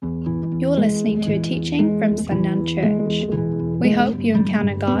You're listening to a teaching from Sundown Church. We hope you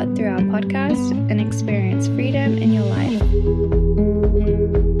encounter God through our podcast and experience freedom in your life.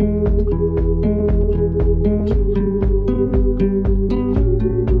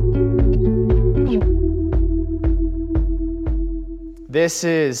 This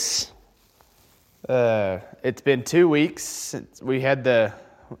is, it's been 2 weeks since we had the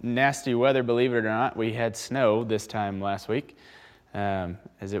nasty weather, believe it or not. We had snow this time last week.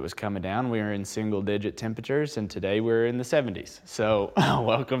 As it was coming down, we were in single-digit temperatures, and today we're in the 70s. So,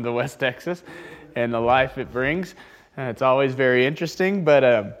 welcome to West Texas and the life it brings. It's always very interesting,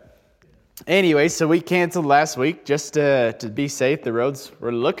 but anyway, so we canceled last week just to be safe. The roads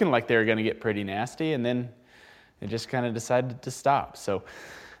were looking like they were going to get pretty nasty, and then it just kind of decided to stop. So,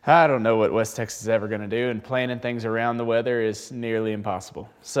 I don't know what West Texas is ever going to do, and planning things around the weather is nearly impossible.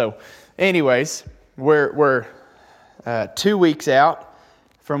 So, anyways, we're 2 weeks out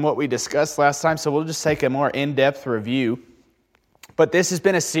from what we discussed last time, so we'll just take a more in-depth review. But this has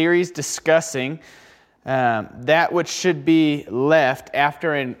been a series discussing that which should be left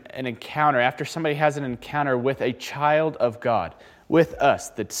after an encounter, after somebody has an encounter with a child of God, with us,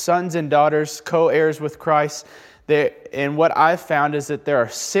 the sons and daughters, co-heirs with Christ. And what I've found is that there are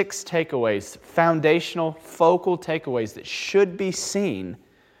 6 takeaways, foundational, focal takeaways that should be seen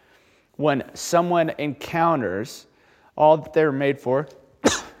when someone encounters all that they're made for,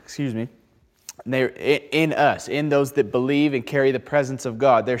 excuse me, they're in us, in those that believe and carry the presence of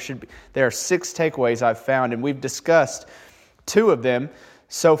God. There are 6 takeaways I've found, and we've discussed 2 of them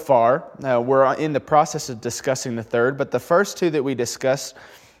so far. We're in the process of discussing the third, but the first 2 that we discussed,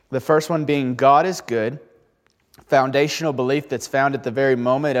 the first one being God is good, foundational belief that's found at the very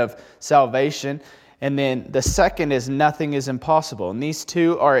moment of salvation. And then the second is nothing is impossible. And these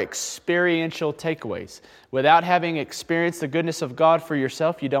 2 are experiential takeaways. Without having experienced the goodness of God for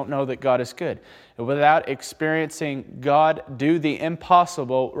yourself, you don't know that God is good. And without experiencing God do the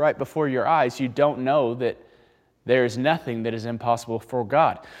impossible right before your eyes, you don't know that there is nothing that is impossible for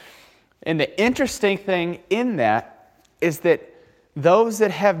God. And the interesting thing in that is that those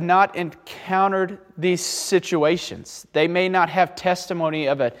that have not encountered these situations, they may not have testimony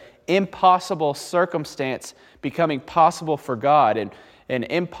of an impossible circumstance becoming possible for God and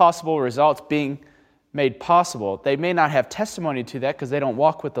impossible results being made possible. They may not have testimony to that because they don't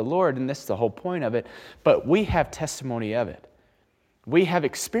walk with the Lord, and this is the whole point of it, but we have testimony of it. We have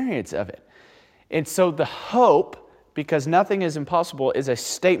experience of it. And so the hope, because nothing is impossible, is a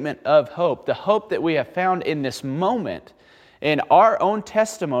statement of hope. The hope that we have found in this moment, in our own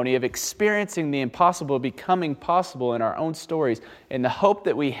testimony of experiencing the impossible becoming possible in our own stories, and the hope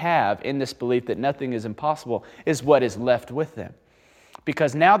that we have in this belief that nothing is impossible is what is left with them.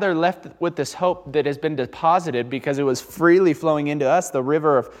 Because now they're left with this hope that has been deposited because it was freely flowing into us. The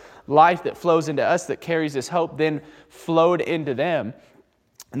river of life that flows into us that carries this hope then flowed into them.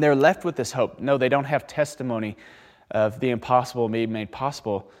 And they're left with this hope. No, they don't have testimony of the impossible being made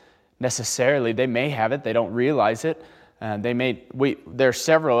possible necessarily. They may have it. They don't realize it. There are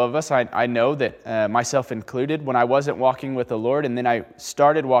several of us, I know that myself included, when I wasn't walking with the Lord and then I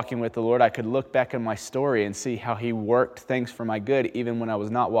started walking with the Lord, I could look back in my story and see how He worked things for my good even when I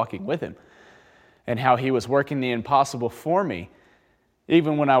was not walking with Him, and how He was working the impossible for me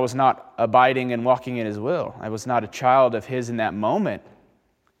even when I was not abiding and walking in His will. I was not a child of His in that moment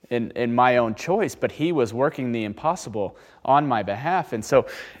in my own choice, but He was working the impossible on my behalf. And so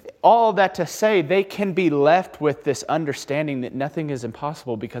all that to say, they can be left with this understanding that nothing is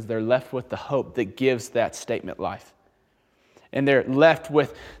impossible because they're left with the hope that gives that statement life. And they're left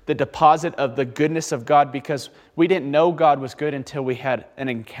with the deposit of the goodness of God because we didn't know God was good until we had an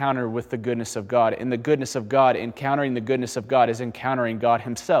encounter with the goodness of God. And the goodness of God, encountering the goodness of God, is encountering God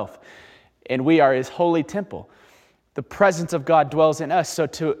Himself. And we are His holy temple. The presence of God dwells in us. So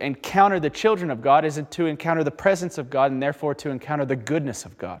to encounter the children of God isn't to encounter the presence of God, and therefore to encounter the goodness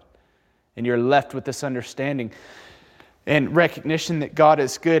of God. And you're left with this understanding and recognition that God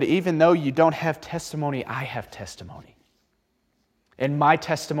is good. Even though you don't have testimony, I have testimony. And my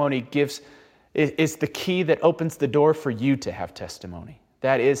testimony is the key that opens the door for you to have testimony.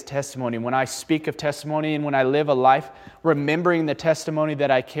 That is testimony. When I speak of testimony and when I live a life remembering the testimony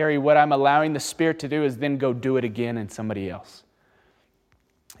that I carry, what I'm allowing the Spirit to do is then go do it again in somebody else.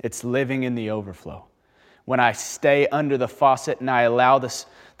 It's living in the overflow. When I stay under the faucet and I allow this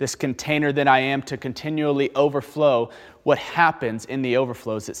container that I am to continually overflow, what happens in the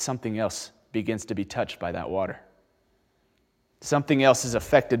overflow is that something else begins to be touched by that water. Something else is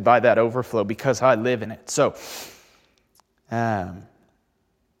affected by that overflow because I live in it. So,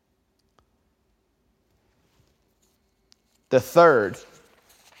 the third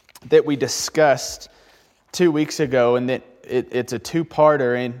that we discussed 2 weeks ago, and that it's a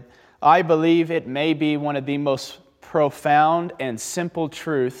two-parter, and I believe it may be one of the most profound and simple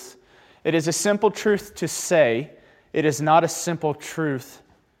truths. It is a simple truth to say. It is not a simple truth.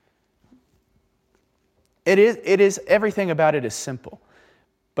 It is everything about it is simple.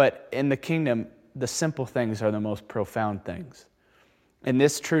 But in the kingdom, the simple things are the most profound things. And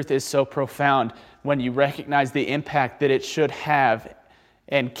this truth is so profound when you recognize the impact that it should have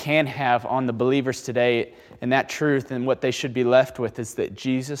and can have on the believers today. And that truth and what they should be left with is that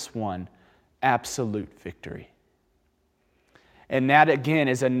Jesus won absolute victory. And that again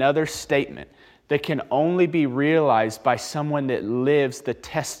is another statement that can only be realized by someone that lives the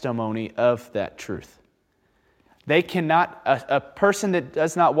testimony of that truth. They cannot, a person that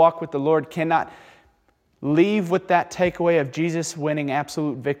does not walk with the Lord cannot leave with that takeaway of Jesus winning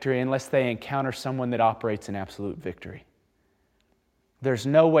absolute victory unless they encounter someone that operates in absolute victory. There's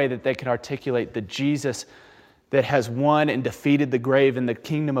no way that they could articulate the Jesus that has won and defeated the grave and the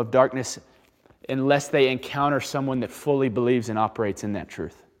kingdom of darkness unless they encounter someone that fully believes and operates in that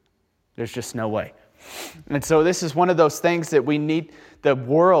truth. There's just no way. And so this is one of those things that the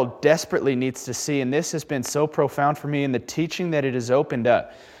world desperately needs to see, and this has been so profound for me in the teaching that it has opened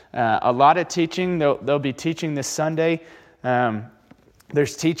up. A lot of teaching, they'll be teaching this Sunday.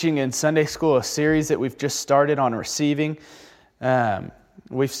 There's teaching in Sunday school, a series that we've just started on receiving.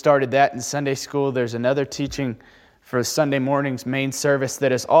 We've started that in Sunday school. There's another teaching for Sunday morning's main service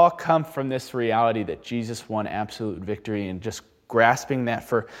that has all come from this reality that Jesus won absolute victory, and just grasping that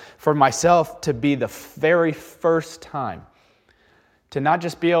for myself to be the very first time to not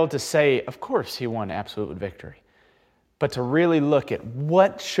just be able to say, of course he won absolute victory, but to really look at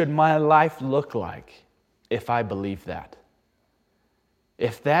what should my life look like if I believe that.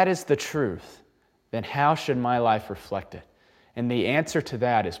 If that is the truth, then how should my life reflect it? And the answer to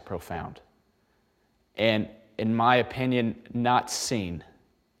that is profound. And in my opinion, not seen.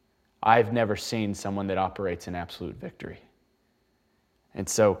 I've never seen someone that operates in absolute victory. And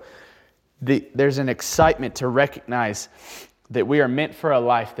so there's an excitement to recognize that we are meant for a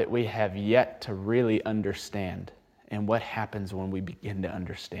life that we have yet to really understand. And what happens when we begin to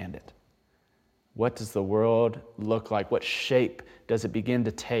understand it? What does the world look like? What shape does it begin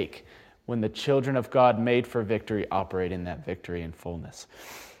to take when the children of God made for victory operate in that victory in fullness?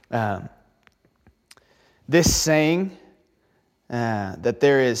 This saying that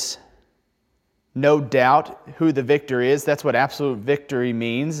there is no doubt who the victor is, that's what absolute victory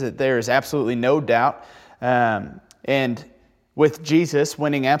means, that there is absolutely no doubt. And with Jesus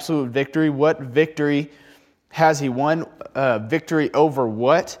winning absolute victory, what victory has he won? Victory over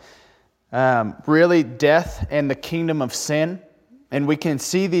what? Really, death and the kingdom of sin. And we can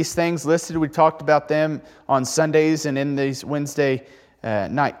see these things listed. We talked about them on Sundays and in these Wednesday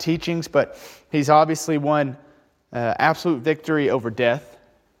night teachings. But he's obviously won absolute victory over death,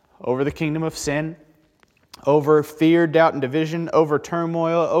 over the kingdom of sin, over fear, doubt, and division, over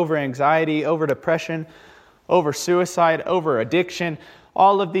turmoil, over anxiety, over depression, over suicide, over addiction.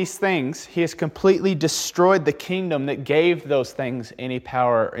 All of these things, he has completely destroyed the kingdom that gave those things any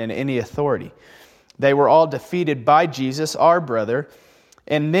power and any authority. They were all defeated by Jesus, our brother.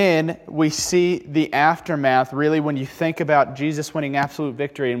 And then we see the aftermath, really, when you think about Jesus winning absolute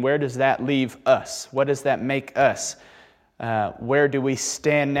victory, and where does that leave us? What does that make us? Where do we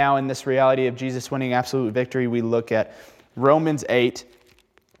stand now in this reality of Jesus winning absolute victory? We look at Romans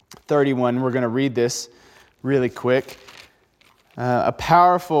 8:31. We're going to read this really quick. A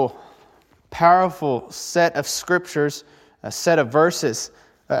powerful set of scriptures, a set of verses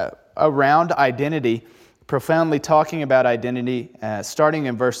around identity, profoundly talking about identity, starting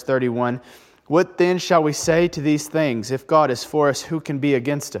in verse 31. What then shall we say to these things? If God is for us, who can be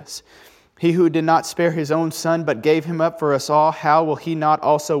against us? He who did not spare his own Son, but gave him up for us all, how will he not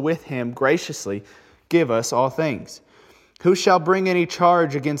also with him graciously give us all things? Who shall bring any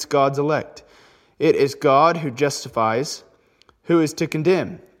charge against God's elect? It is God who justifies. Who is to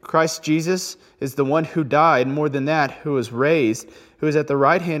condemn? Christ Jesus is the one who died, more than that, who was raised, who is at the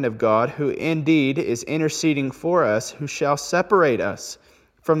right hand of God, who indeed is interceding for us. Who shall separate us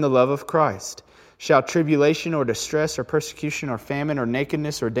from the love of Christ? Shall tribulation or distress or persecution or famine or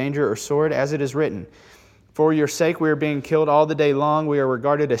nakedness or danger or sword, as it is written, for your sake we are being killed all the day long, we are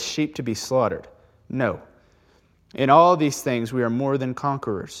regarded as sheep to be slaughtered. No. In all these things we are more than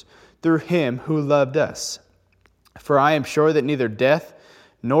conquerors, through him who loved us. For I am sure that neither death,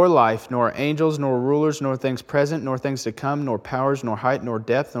 nor life, nor angels, nor rulers, nor things present, nor things to come, nor powers, nor height, nor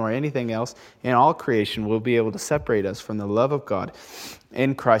depth, nor anything else in all creation will be able to separate us from the love of God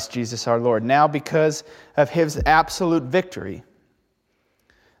in Christ Jesus our Lord. Now, because of his absolute victory,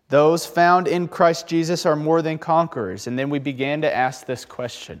 Those found in Christ Jesus are more than conquerors. And then we began to ask this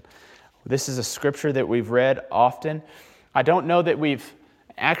question. This is a scripture that we've read often. I don't know that we've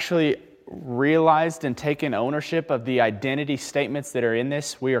actually realized and taken ownership of the identity statements that are in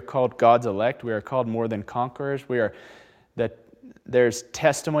this. We are called God's elect. We are called more than conquerors. There's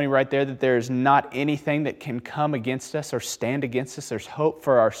testimony right there that there's not anything that can come against us or stand against us. There's hope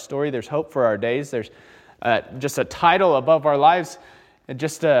for our story. There's hope for our days. There's just a title above our lives, and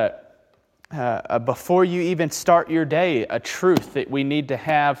just before you even start your day, a truth that we need to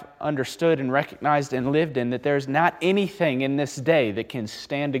have understood and recognized and lived in, that there's not anything in this day that can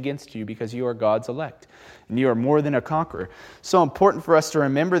stand against you because you are God's elect and you are more than a conqueror. So important for us to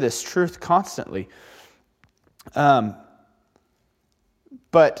remember this truth constantly.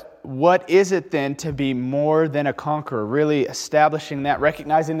 But what is it then to be more than a conqueror? Really establishing that,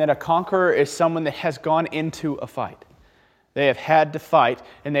 recognizing that a conqueror is someone that has gone into a fight. They have had to fight,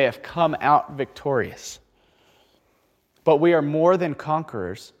 and they have come out victorious. But we are more than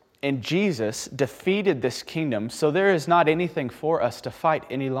conquerors, and Jesus defeated this kingdom, so there is not anything for us to fight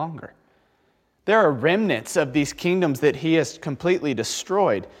any longer. There are remnants of these kingdoms that He has completely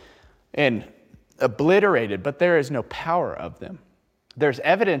destroyed and obliterated, but there is no power of them. There's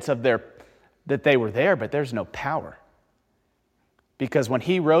evidence of that they were there, but there's no power. Because when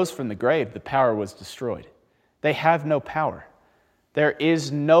He rose from the grave, the power was destroyed. They have no power. There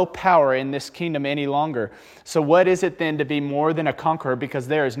is no power in this kingdom any longer. So what is it then to be more than a conqueror? Because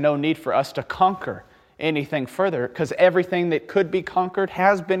there is no need for us to conquer anything further, because everything that could be conquered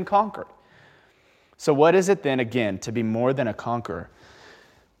has been conquered. So what is it then, again, to be more than a conqueror?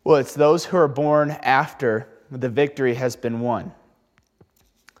 Well, it's those who are born after the victory has been won.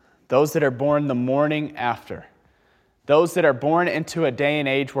 Those that are born the morning after. Those that are born into a day and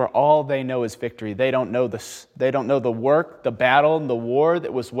age where all they know is victory. They don't know the work, the battle, and the war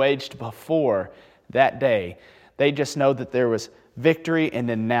that was waged before that day. They just know that there was victory, and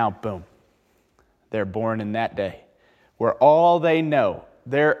then now, boom, they're born in that day, where all they know,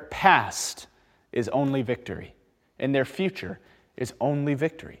 their past is only victory, and their future is only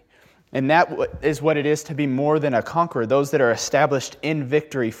victory. And that is what it is to be more than a conqueror, those that are established in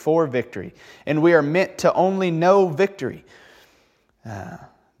victory for victory. And we are meant to only know victory.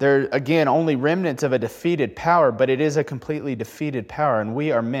 They're, again, only remnants of a defeated power, but it is a completely defeated power, and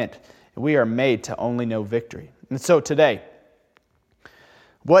we are made to only know victory. And so today,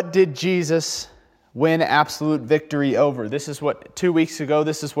 what did Jesus win absolute victory over? This is what, 2 weeks ago,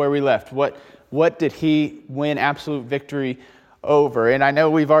 this is where we left. What did He win absolute victory over? And I know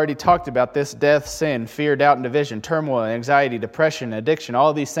we've already talked about this: death, sin, fear, doubt, and division, turmoil, anxiety, depression, addiction,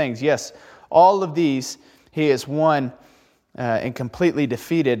 all these things. Yes, all of these He has won and completely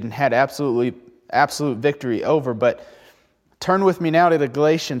defeated and had absolute victory over. But turn with me now to the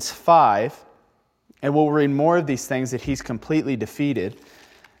Galatians 5, and we'll read more of these things that He's completely defeated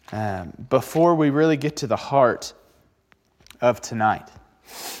before we really get to the heart of tonight.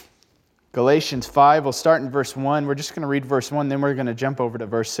 Galatians 5, we'll start in verse 1. We're just going to read verse 1, then we're going to jump over to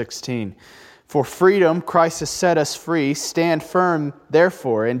verse 16. For freedom Christ has set us free. Stand firm,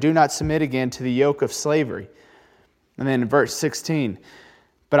 therefore, and do not submit again to the yoke of slavery. And then in verse 16,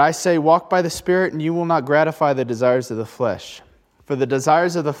 but I say, walk by the Spirit, and you will not gratify the desires of the flesh. For the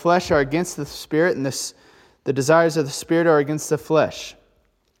desires of the flesh are against the Spirit, and the desires of the Spirit are against the flesh.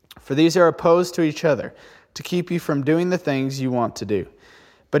 For these are opposed to each other, to keep you from doing the things you want to do.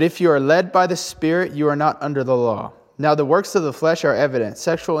 But if you are led by the Spirit, you are not under the law. Now the works of the flesh are evident: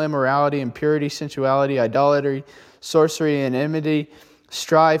 sexual immorality, impurity, sensuality, idolatry, sorcery, enmity,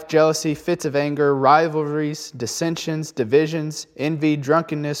 strife, jealousy, fits of anger, rivalries, dissensions, divisions, envy,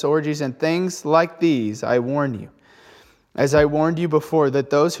 drunkenness, orgies, and things like these I warn you. As I warned you before, that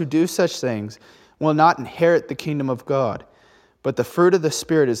those who do such things will not inherit the kingdom of God. But the fruit of the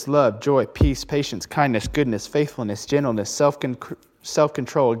Spirit is love, joy, peace, patience, kindness, goodness, faithfulness, gentleness,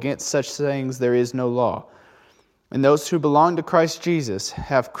 self-control. Against such things there is no law. And those who belong to Christ Jesus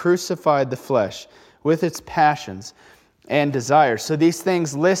have crucified the flesh with its passions and desires. So these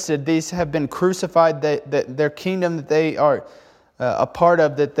things listed, these have been crucified. Their kingdom that they are a part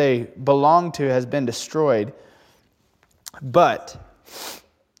of, that they belong to, has been destroyed. But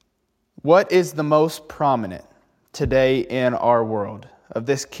what is the most prominent today in our world? Of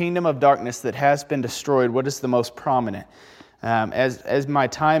this kingdom of darkness that has been destroyed, what is the most prominent? As my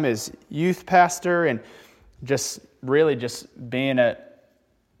time as youth pastor and just being a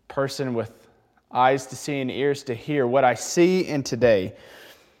person with eyes to see and ears to hear, what I see in today,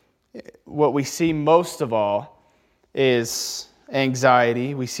 what we see most of all is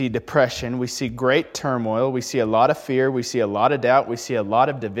anxiety, we see depression, we see great turmoil, we see a lot of fear, we see a lot of doubt, we see a lot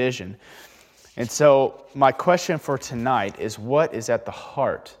of division. And so my question for tonight is, what is at the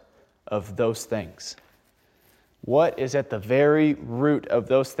heart of those things? What is at the very root of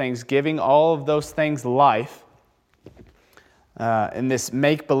those things, giving all of those things life, and this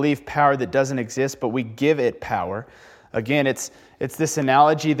make-believe power that doesn't exist, but we give it power? Again, it's this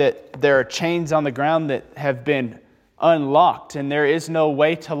analogy that there are chains on the ground that have been unlocked, and there is no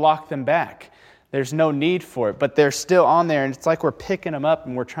way to lock them back. There's no need for it, but they're still on there, and it's like we're picking them up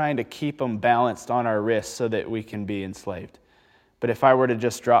and we're trying to keep them balanced on our wrists so that we can be enslaved. But if I were to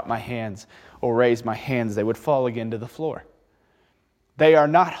just drop my hands or raise my hands, they would fall again to the floor. They are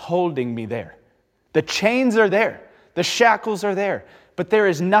not holding me there. The chains are there. The shackles are there. But there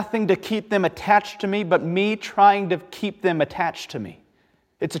is nothing to keep them attached to me but me trying to keep them attached to me.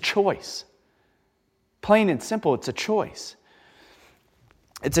 It's a choice. Plain and simple, it's a choice.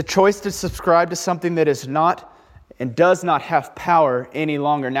 It's a choice to subscribe to something that is not and does not have power any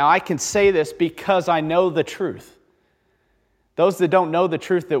longer. Now, I can say this because I know the truth. Those that don't know the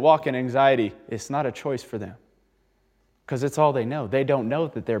truth that walk in anxiety, it's not a choice for them because it's all they know. They don't know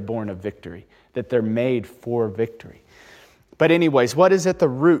that they're born of victory, that they're made for victory. But anyways, what is at the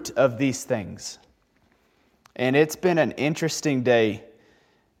root of these things? And it's been an interesting day.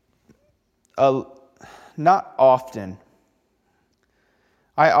 Not often.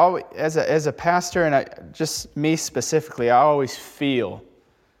 I always, as a pastor, and just me specifically, I always feel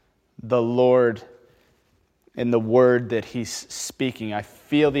the Lord and the word that He's speaking. I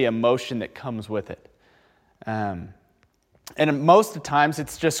feel the emotion that comes with it. And most of the times,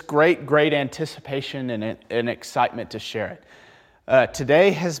 it's just great anticipation and excitement to share it.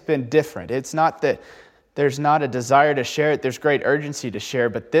 Today has been different. It's not that there's not a desire to share it. There's great urgency to share,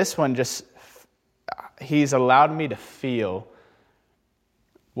 but this one just, He's allowed me to feel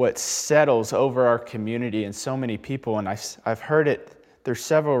what settles over our community and so many people. And I've heard it through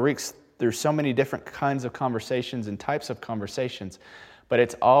several weeks. There's so many different kinds of conversations and types of conversations, but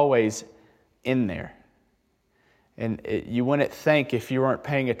it's always in there. And you wouldn't think, if you weren't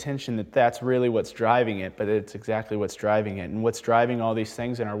paying attention, that that's really what's driving it, but it's exactly what's driving it. And what's driving all these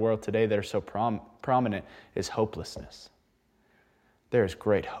things in our world today that are so prominent is hopelessness. There is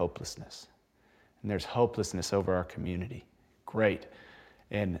great hopelessness. And there's hopelessness over our community. Great.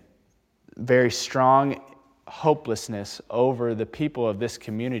 And very strong hopelessness over the people of this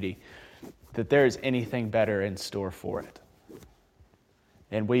community, that there is anything better in store for it.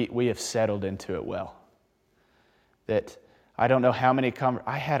 And we have settled into it well. That I don't know how many...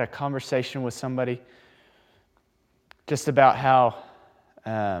 I had a conversation with somebody just about how,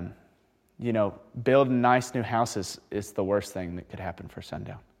 building nice new houses is the worst thing that could happen for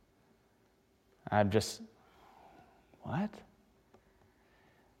Sundown. I'm just, what?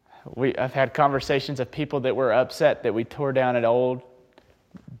 I've had conversations of people that were upset that we tore down an old,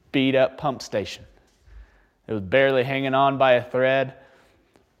 beat-up pump station. It was barely hanging on by a thread,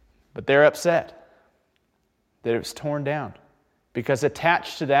 but they're upset that it was torn down because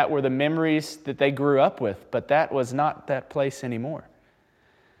attached to that were the memories that they grew up with, but that was not that place anymore.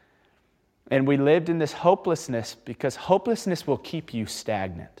 And we lived in this hopelessness because hopelessness will keep you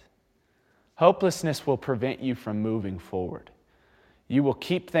stagnant. Hopelessness will prevent you from moving forward. You will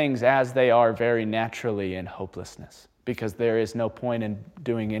keep things as they are very naturally in hopelessness because there is no point in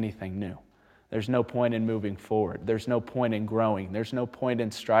doing anything new. There's no point in moving forward. There's no point in growing. There's no point in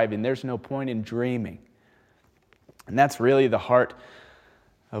striving. There's no point in dreaming. And that's really the heart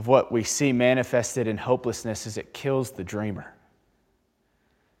of what we see manifested in hopelessness is it kills the dreamer.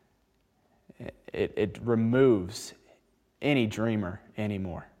 It removes any dreamer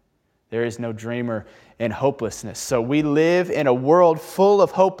anymore. There is no dreamer in hopelessness. So we live in a world full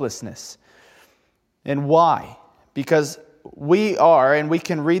of hopelessness. And why? Because we are, and we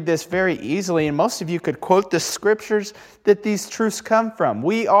can read this very easily, and most of you could quote the scriptures that these truths come from.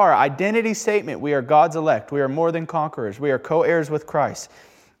 We are, identity statement, we are God's elect. We are more than conquerors. We are co-heirs with Christ.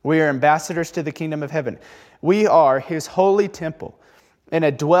 We are ambassadors to the kingdom of heaven. We are His holy temple and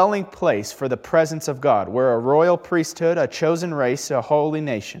a dwelling place for the presence of God. We're a royal priesthood, a chosen race, a holy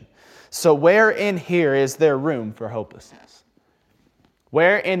nation. So where in here is there room for hopelessness?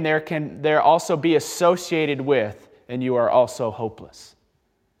 Where in there can there also be associated with, and you are also hopeless?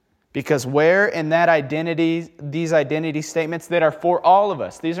 Because where in that identity, these identity statements that are for all of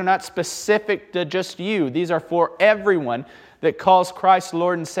us, these are not specific to just you, these are for everyone that calls Christ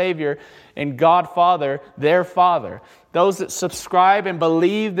Lord and Savior and God Father, their Father. Those that subscribe and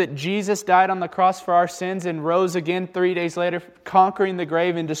believe that Jesus died on the cross for our sins and rose again 3 days later, conquering the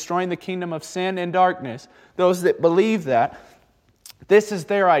grave and destroying the kingdom of sin and darkness. Those that believe that, This is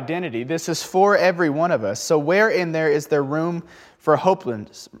their identity. This is for every one of us. So where in there is there room for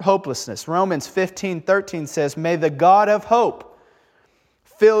hopelessness? Romans 15:13 says, "May the God of hope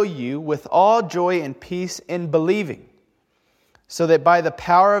fill you with all joy and peace in believing, so that by the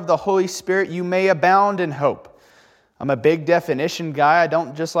power of the Holy Spirit you may abound in hope." I'm a big definition guy. I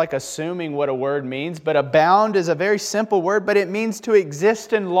don't just like assuming what a word means, but abound is a very simple word, but it means to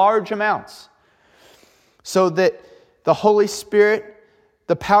exist in large amounts. So that the Holy Spirit,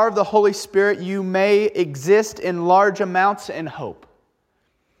 the power of the Holy Spirit, you may exist in large amounts in hope.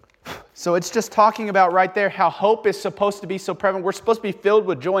 So it's just talking about right there how hope is supposed to be so prevalent. We're supposed to be filled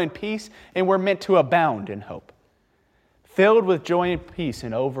with joy and peace, and we're meant to abound in hope. Filled with joy and peace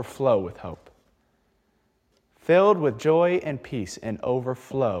and overflow with hope. Filled with joy and peace and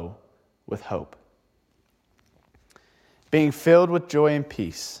overflow with hope. Being filled with joy and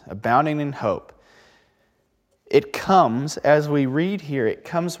peace, abounding in hope. It comes, as we read here, it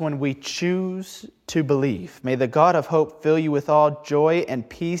comes when we choose to believe. May the God of hope fill you with all joy and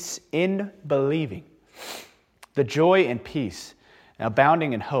peace in believing. The joy and peace,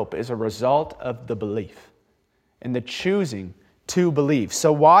 abounding in hope, is a result of the belief and the choosing to believe.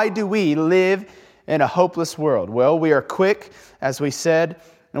 So why do we live in a hopeless world? Well, we are quick, as we said,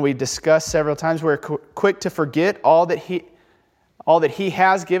 and we discussed several times, we're quick to forget all that He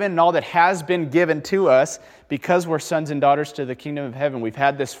has given and all that has been given to us because we're sons and daughters to the kingdom of heaven. We've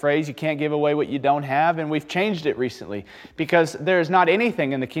had this phrase, you can't give away what you don't have, and we've changed it recently because there is not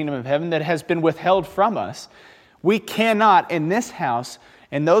anything in the kingdom of heaven that has been withheld from us. We cannot, in this house,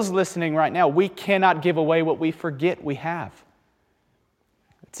 and those listening right now, we cannot give away what we forget we have.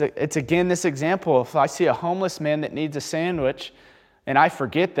 It's again this example. If I see a homeless man that needs a sandwich and I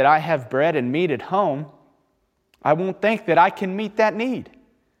forget that I have bread and meat at home, I won't think that I can meet that need.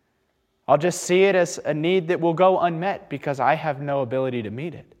 I'll just see it as a need that will go unmet because I have no ability to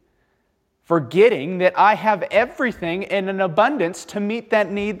meet it. Forgetting that I have everything in an abundance to meet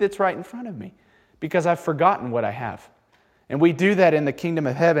that need that's right in front of me because I've forgotten what I have. And we do that in the kingdom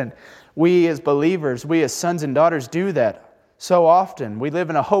of heaven. We as believers, we as sons and daughters do that so often. We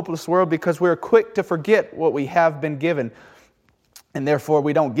live in a hopeless world because we're quick to forget what we have been given, and therefore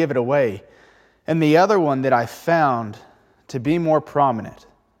we don't give it away. And the other one that I found to be more prominent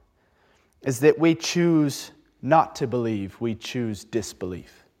is that we choose not to believe, we choose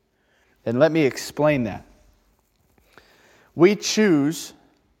disbelief. And let me explain that. We choose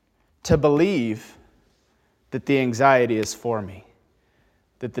to believe that the anxiety is for me,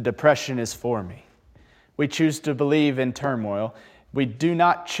 that the depression is for me. We choose to believe in turmoil. We do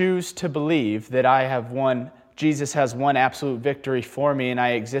not choose to believe that Jesus has won absolute victory for me and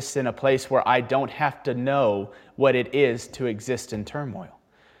I exist in a place where I don't have to know what it is to exist in turmoil.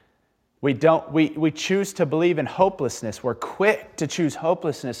 We choose to believe in hopelessness. We're quick to choose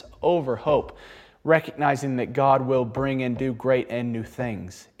hopelessness over hope, recognizing that God will bring and do great and new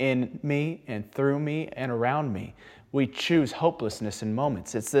things in me and through me and around me. We choose hopelessness in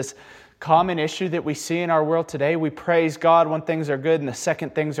moments. It's this common issue that we see in our world today. We praise God when things are good and the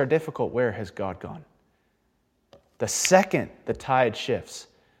second things are difficult. Where has God gone? The second the tide shifts,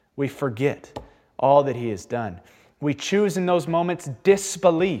 we forget all that He has done. We choose in those moments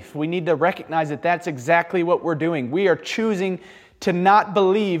disbelief. We need to recognize that that's exactly what we're doing. We are choosing to not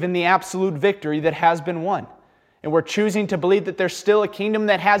believe in the absolute victory that has been won. And we're choosing to believe that there's still a kingdom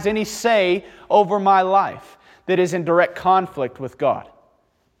that has any say over my life, that is in direct conflict with God.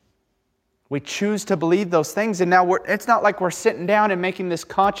 We choose to believe those things, and now it's not like we're sitting down and making this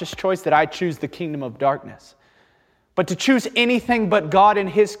conscious choice that I choose the kingdom of darkness. But to choose anything but God and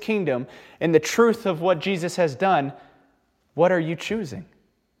His kingdom and the truth of what Jesus has done, what are you choosing?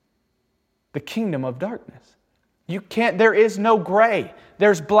 The kingdom of darkness. There is no gray.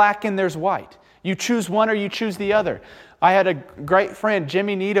 There's black and there's white. You choose one or you choose the other. I had a great friend,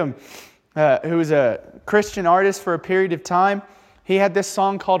 Jimmy Needham, who was a Christian artist for a period of time. He had this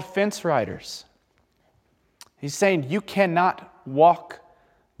song called Fence Riders. He's saying, you cannot walk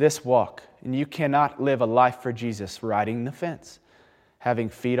this walk, and you cannot live a life for Jesus riding the fence, having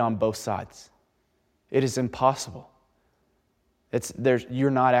feet on both sides. It is impossible. You're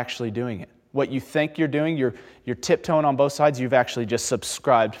not actually doing it. What you think you're doing, you're tiptoeing on both sides, you've actually just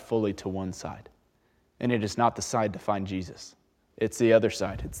subscribed fully to one side. And it is not the side to find Jesus. It's the other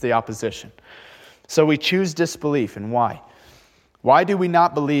side. It's the opposition. So we choose disbelief, and why? Why do we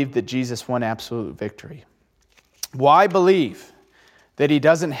not believe that Jesus won absolute victory? Why believe that He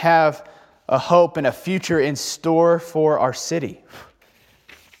doesn't have a hope and a future in store for our city?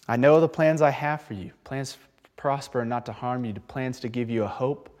 I know the plans I have for you, plans to prosper and not to harm you, plans to give you a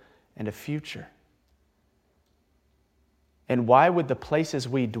hope and a future. And why would the places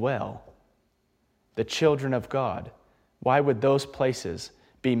we dwell, the children of God, why would those places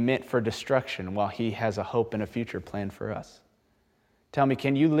be meant for destruction while He has a hope and a future planned for us? Tell me,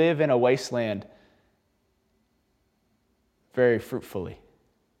 can you live in a wasteland very fruitfully?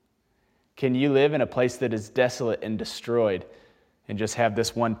 Can you live in a place that is desolate and destroyed and just have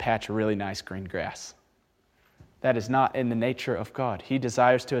this one patch of really nice green grass? That is not in the nature of God. He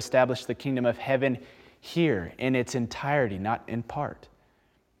desires to establish the kingdom of heaven here in its entirety, not in part.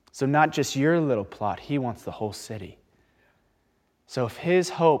 So not just your little plot, He wants the whole city. So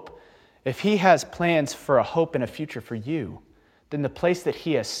if He has plans for a hope and a future for you, then the place that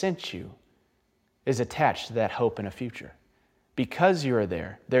He has sent you is attached to that hope and a future. Because you are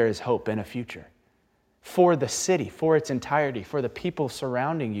there, there is hope and a future. For the city, for its entirety, for the people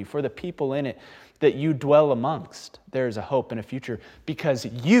surrounding you, for the people in it that you dwell amongst, there is a hope and a future because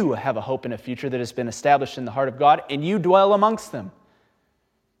you have a hope and a future that has been established in the heart of God and you dwell amongst them.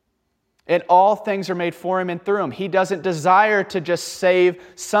 And all things are made for Him and through Him. He doesn't desire to just save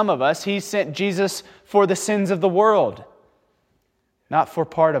some of us. He sent Jesus for the sins of the world, not for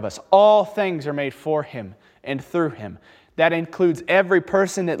part of us. All things are made for Him and through Him. That includes every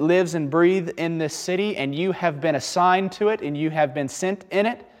person that lives and breathes in this city, and you have been assigned to it, and you have been sent in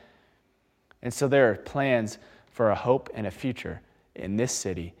it. And so there are plans for a hope and a future in this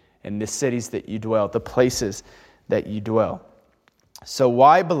city, in the cities that you dwell, the places that you dwell. So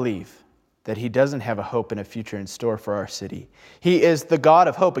why believe that He doesn't have a hope and a future in store for our city? He is the God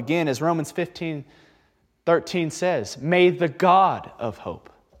of hope. Again, as Romans 15:13 says, may the God of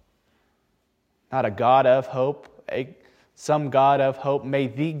hope, not a God of hope, some God of hope, may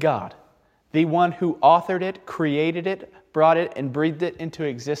the God, the one who authored it, created it, brought it, and breathed it into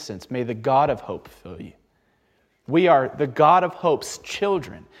existence, may the God of hope fill you. We are the God of hope's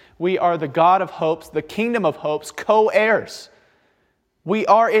children. We are the God of hope's, the kingdom of hope's co-heirs. We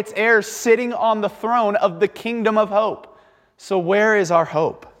are its heirs sitting on the throne of the kingdom of hope. So where is our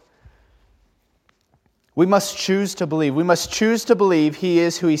hope? We must choose to believe. We must choose to believe He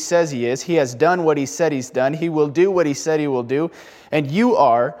is who He says He is. He has done what He said He's done. He will do what He said He will do. And you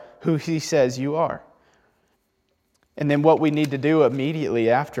are who He says you are. And then what we need to do immediately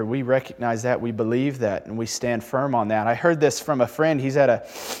after we recognize that, we believe that, and we stand firm on that. I heard this from a friend. He's at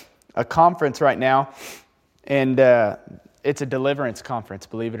a conference right now, and it's a deliverance conference,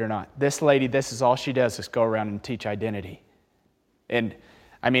 believe it or not. This lady, this is all she does is go around and teach identity. And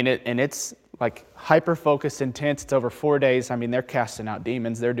I mean, it's like hyper-focused, intense. It's over 4 days. I mean, they're casting out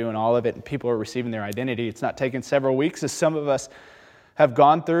demons. They're doing all of it, and people are receiving their identity. It's not taking several weeks, as some of us have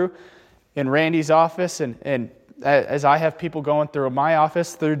gone through in Randy's office, and as I have people going through my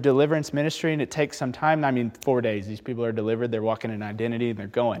office through deliverance ministry, and it takes some time. I mean, 4 days. These people are delivered. They're walking in identity, and they're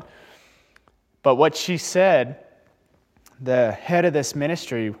going. But what she said, the head of this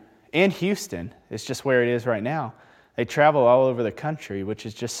ministry in Houston, is just where it is right now. They travel all over the country, which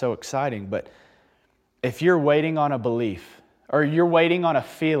is just so exciting. But if you're waiting on a belief, or you're waiting on a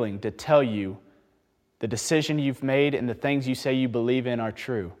feeling to tell you the decision you've made and the things you say you believe in are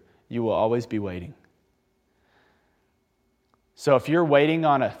true, you will always be waiting. So if you're waiting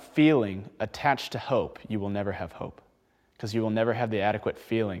on a feeling attached to hope, you will never have hope, because you will never have the adequate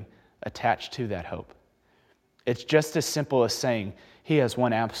feeling attached to that hope. It's just as simple as saying, He has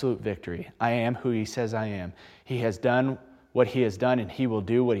won absolute victory. I am who He says I am. He has done what He has done, and He will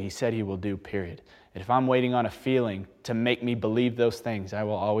do what He said He will do, period. And if I'm waiting on a feeling to make me believe those things, I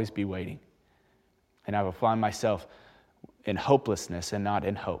will always be waiting. And I will find myself in hopelessness and not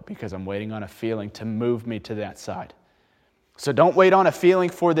in hope, because I'm waiting on a feeling to move me to that side. So don't wait on a feeling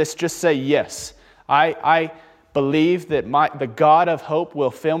for this. Just say, yes, I believe that the God of hope will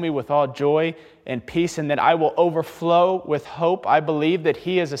fill me with all joy and peace, and that I will overflow with hope. I believe that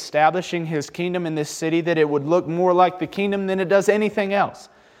He is establishing His kingdom in this city, that it would look more like the kingdom than it does anything else.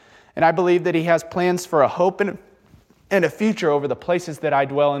 And I believe that He has plans for a hope and a future over the places that I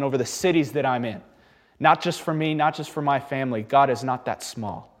dwell in, over the cities that I'm in. Not just for me, not just for my family. God is not that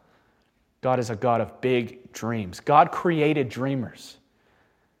small. God is a God of big dreams. God created dreamers.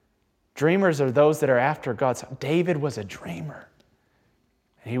 Dreamers are those that are after God's heart. David was a dreamer.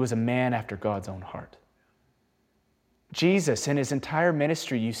 And he was a man after God's own heart. Jesus, in His entire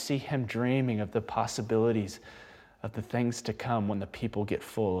ministry, you see Him dreaming of the possibilities of the things to come when the people get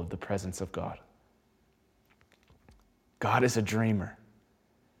full of the presence of God. God is a dreamer.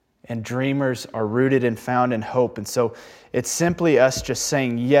 And dreamers are rooted and found in hope. And so it's simply us just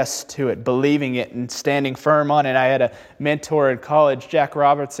saying yes to it, believing it, and standing firm on it. I had a mentor in college, Jack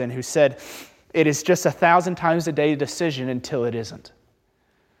Robertson, who said, it is just 1,000 times a day decision until it isn't.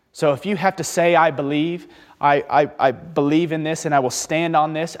 So if you have to say, I believe in this and I will stand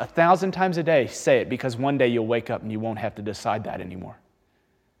on this 1,000 times a day, say it, because one day you'll wake up and you won't have to decide that anymore.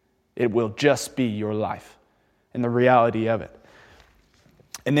 It will just be your life and the reality of it.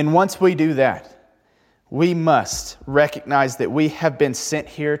 And then once we do that, we must recognize that we have been sent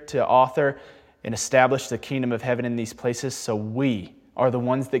here to author and establish the kingdom of heaven in these places, so we are the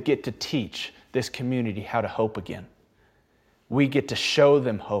ones that get to teach this community how to hope again. We get to show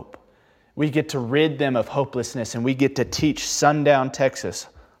them hope. We get to rid them of hopelessness, and we get to teach Sundown, Texas,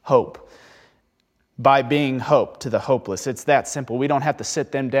 hope by being hope to the hopeless. It's that simple. We don't have to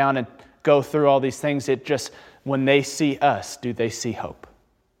sit them down and go through all these things. It just, when they see us, do they see hope?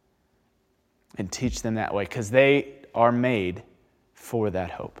 And teach them that way, because they are made for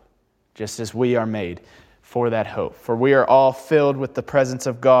that hope, just as we are made for that hope. For we are all filled with the presence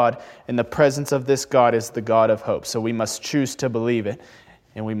of God, and the presence of this God is the God of hope. So we must choose to believe it,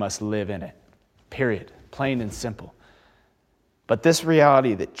 and we must live in it. Period. Plain and simple. But this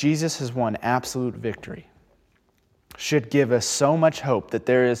reality that Jesus has won absolute victory should give us so much hope that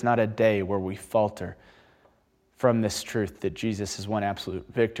there is not a day where we falter from this truth that Jesus has won absolute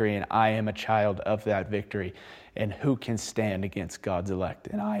victory, and I am a child of that victory. And who can stand against God's elect?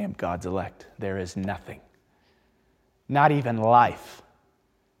 And I am God's elect. There is nothing. Not even life.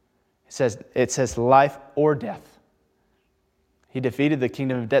 It says life or death. He defeated the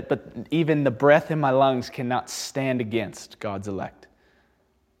kingdom of death, but even the breath in my lungs cannot stand against God's elect.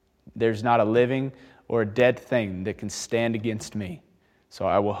 There's not a living or a dead thing that can stand against me. So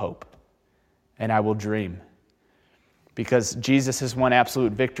I will hope and I will dream, because Jesus has won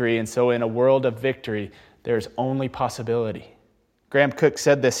absolute victory, and so in a world of victory, there's only possibility. Graham Cook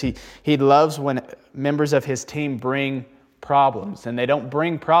said this, he loves when members of his team bring problems, and they don't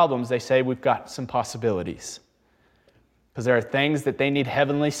bring problems, they say we've got some possibilities. Because there are things that they need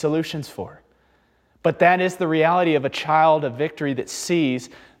heavenly solutions for. But that is the reality of a child of victory that sees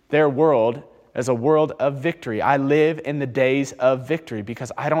their world as a world of victory. I live in the days of victory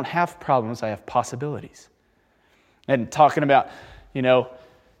because I don't have problems, I have possibilities. And talking about,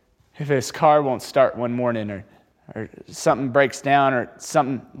 if his car won't start one morning, or something breaks down, or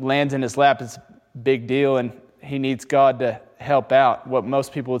something lands in his lap, it's a big deal, and he needs God to help out. What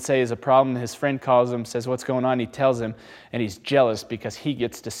most people would say is a problem. His friend calls him, says, what's going on? He tells him, and he's jealous because he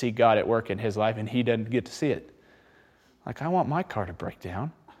gets to see God at work in his life, and he doesn't get to see it. Like, I want my car to break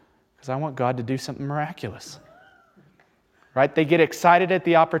down because I want God to do something miraculous. Right? They get excited at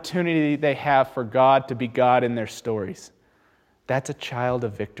the opportunity they have for God to be God in their stories. That's a child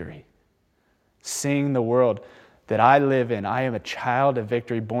of victory. Seeing the world that I live in, I am a child of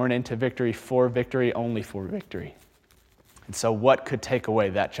victory, born into victory, for victory, only for victory. And so what could take away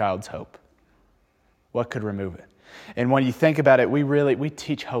that child's hope? What could remove it? And when you think about it, we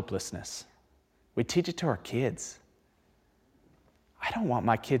teach hopelessness. We teach it to our kids. I don't want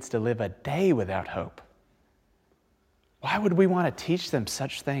my kids to live a day without hope. Why would we want to teach them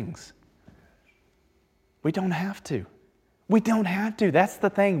such things? We don't have to. We don't have to. That's the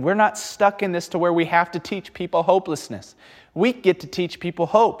thing. We're not stuck in this to where we have to teach people hopelessness. We get to teach people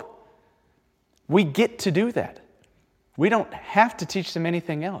hope. We get to do that. We don't have to teach them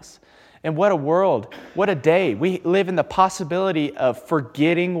anything else. And what a world, what a day. We live in the possibility of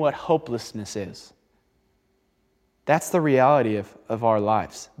forgetting what hopelessness is. That's the reality of our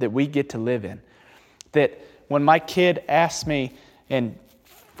lives that we get to live in. That when my kid asks me in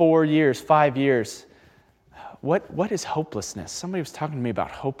 4 years, 5 years, what is hopelessness? Somebody was talking to me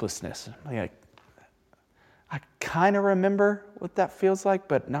about hopelessness. I kind of remember what that feels like,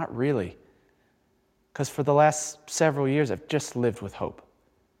 but not really. Because for the last several years, I've just lived with hope.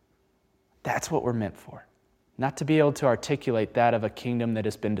 That's what we're meant for. Not to be able to articulate that of a kingdom that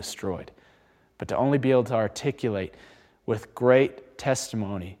has been destroyed, but to only be able to articulate with great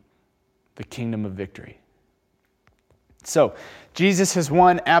testimony the kingdom of victory. So, Jesus has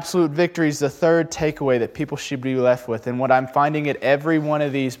won absolute victory is the third takeaway that people should be left with. And what I'm finding at every one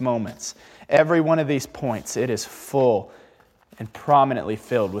of these moments, every one of these points, it is full and prominently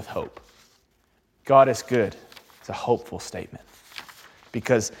filled with hope. God is good. It's a hopeful statement.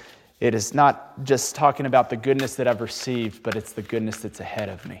 Because it is not just talking about the goodness that I've received, but it's the goodness that's ahead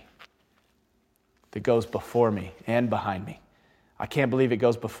of me, that goes before me and behind me. I can't believe it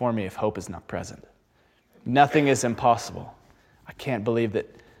goes before me if hope is not present. Nothing is impossible. I can't believe that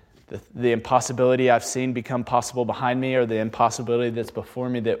the impossibility I've seen become possible behind me, or the impossibility that's before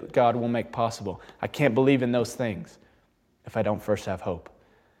me that God will make possible. I can't believe in those things if I don't first have hope.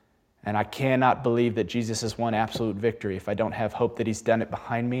 And I cannot believe that Jesus has won absolute victory if I don't have hope that He's done it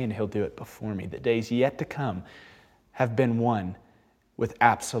behind me and He'll do it before me. The days yet to come have been won with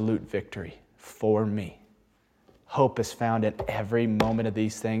absolute victory for me. Hope is found in every moment of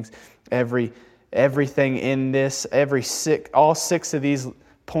these things. Everything in this, all 6 of these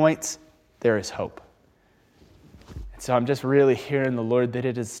points, there is hope. And so I'm just really hearing the Lord that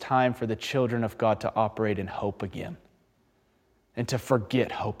it is time for the children of God to operate in hope again and to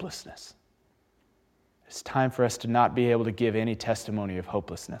forget hopelessness. It's time for us to not be able to give any testimony of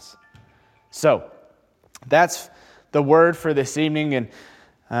hopelessness. So that's the word for this evening, and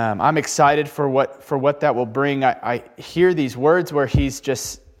I'm excited for what that will bring. I hear these words where he's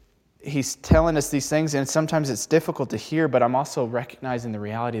telling us these things, and sometimes it's difficult to hear, but I'm also recognizing the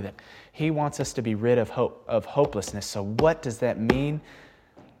reality that he wants us to be rid of hopelessness. So what does that mean?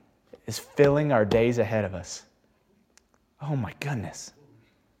 Is filling our days ahead of us. Oh my goodness.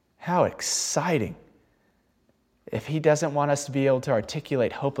 How exciting. If he doesn't want us to be able to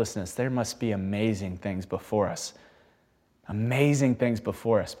articulate hopelessness, there must be amazing things before us. Amazing things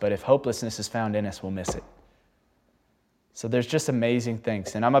before us. But if hopelessness is found in us, we'll miss it. So there's just amazing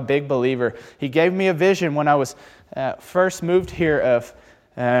things. And I'm a big believer. He gave me a vision when I was first moved here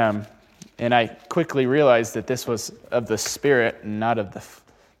and I quickly realized that this was of the spirit and not of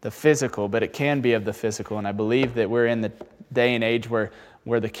the physical, but it can be of the physical. And I believe that we're in the day and age where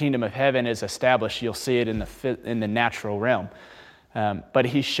the kingdom of heaven is established. You'll see it in the natural realm. But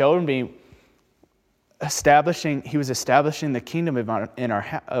he showed me he was establishing the kingdom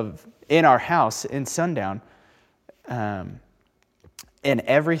in our house in Sundown. And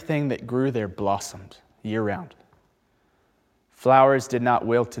everything that grew there blossomed year round. Flowers did not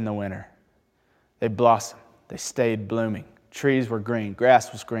wilt in the winter. They blossomed. They stayed blooming. Trees were green.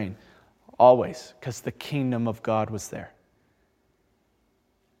 Grass was green. Always, because the kingdom of God was there.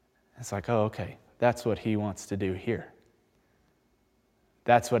 It's like, oh, okay, that's what he wants to do here.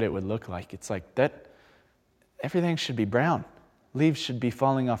 That's what it would look like. It's like that. Everything should be brown. Leaves should be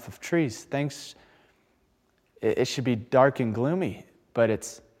falling off of trees. It should be dark and gloomy, but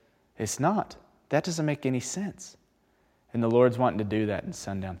it's not. That doesn't make any sense. And the Lord's wanting to do that in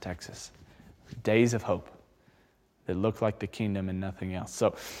Sundown, Texas. Days of hope that look like the kingdom and nothing else.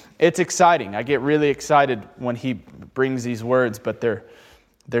 So it's exciting. I get really excited when he brings these words, but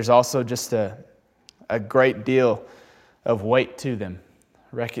there's also just a great deal of weight to them,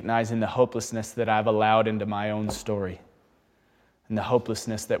 recognizing the hopelessness that I've allowed into my own story and the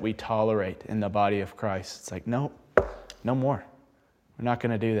hopelessness that we tolerate in the body of Christ. It's like, no more. We're not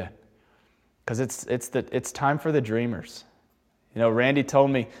going to do that. Because it's time for the dreamers. You know, Randy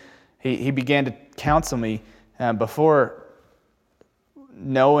told me, he began to counsel me before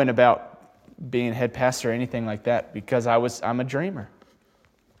knowing about being head pastor or anything like that, because I'm a dreamer.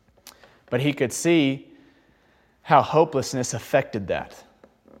 But he could see how hopelessness affected that.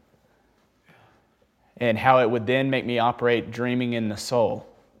 And how it would then make me operate dreaming in the soul.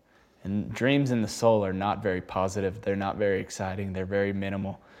 And dreams in the soul are not very positive. They're not very exciting. They're very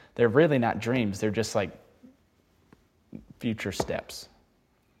minimal. They're really not dreams. They're just like future steps.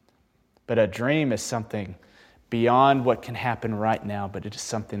 But a dream is something beyond what can happen right now, but it is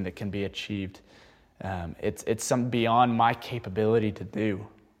something that can be achieved. It's something beyond my capability to do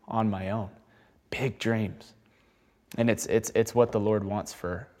on my own. Big dreams. And it's what the Lord wants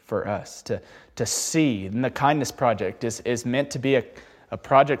for us to see. And the Kindness Project is meant to be a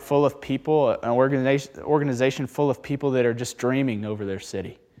project full of people, an organization full of people that are just dreaming over their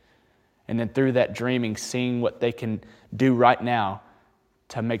city. And then through that dreaming, seeing what they can do right now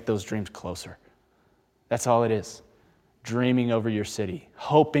to make those dreams closer. That's all it is. Dreaming over your city,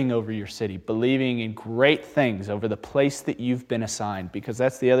 hoping over your city, believing in great things over the place that you've been assigned. Because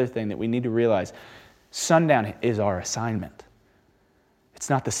that's the other thing that we need to realize. Sundown is our assignment. It's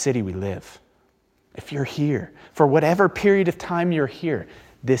not the city we live. If you're here, for whatever period of time you're here,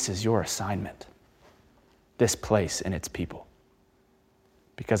 this is your assignment. This place and its people.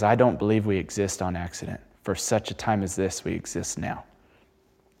 Because I don't believe we exist on accident. For such a time as this, we exist now.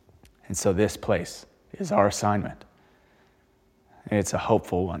 And so this place is our assignment. And it's a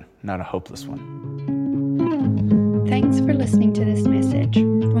hopeful one, not a hopeless one. Thanks for listening to this message.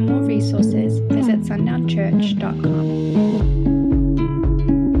 For more resources, visit sundownchurch.com.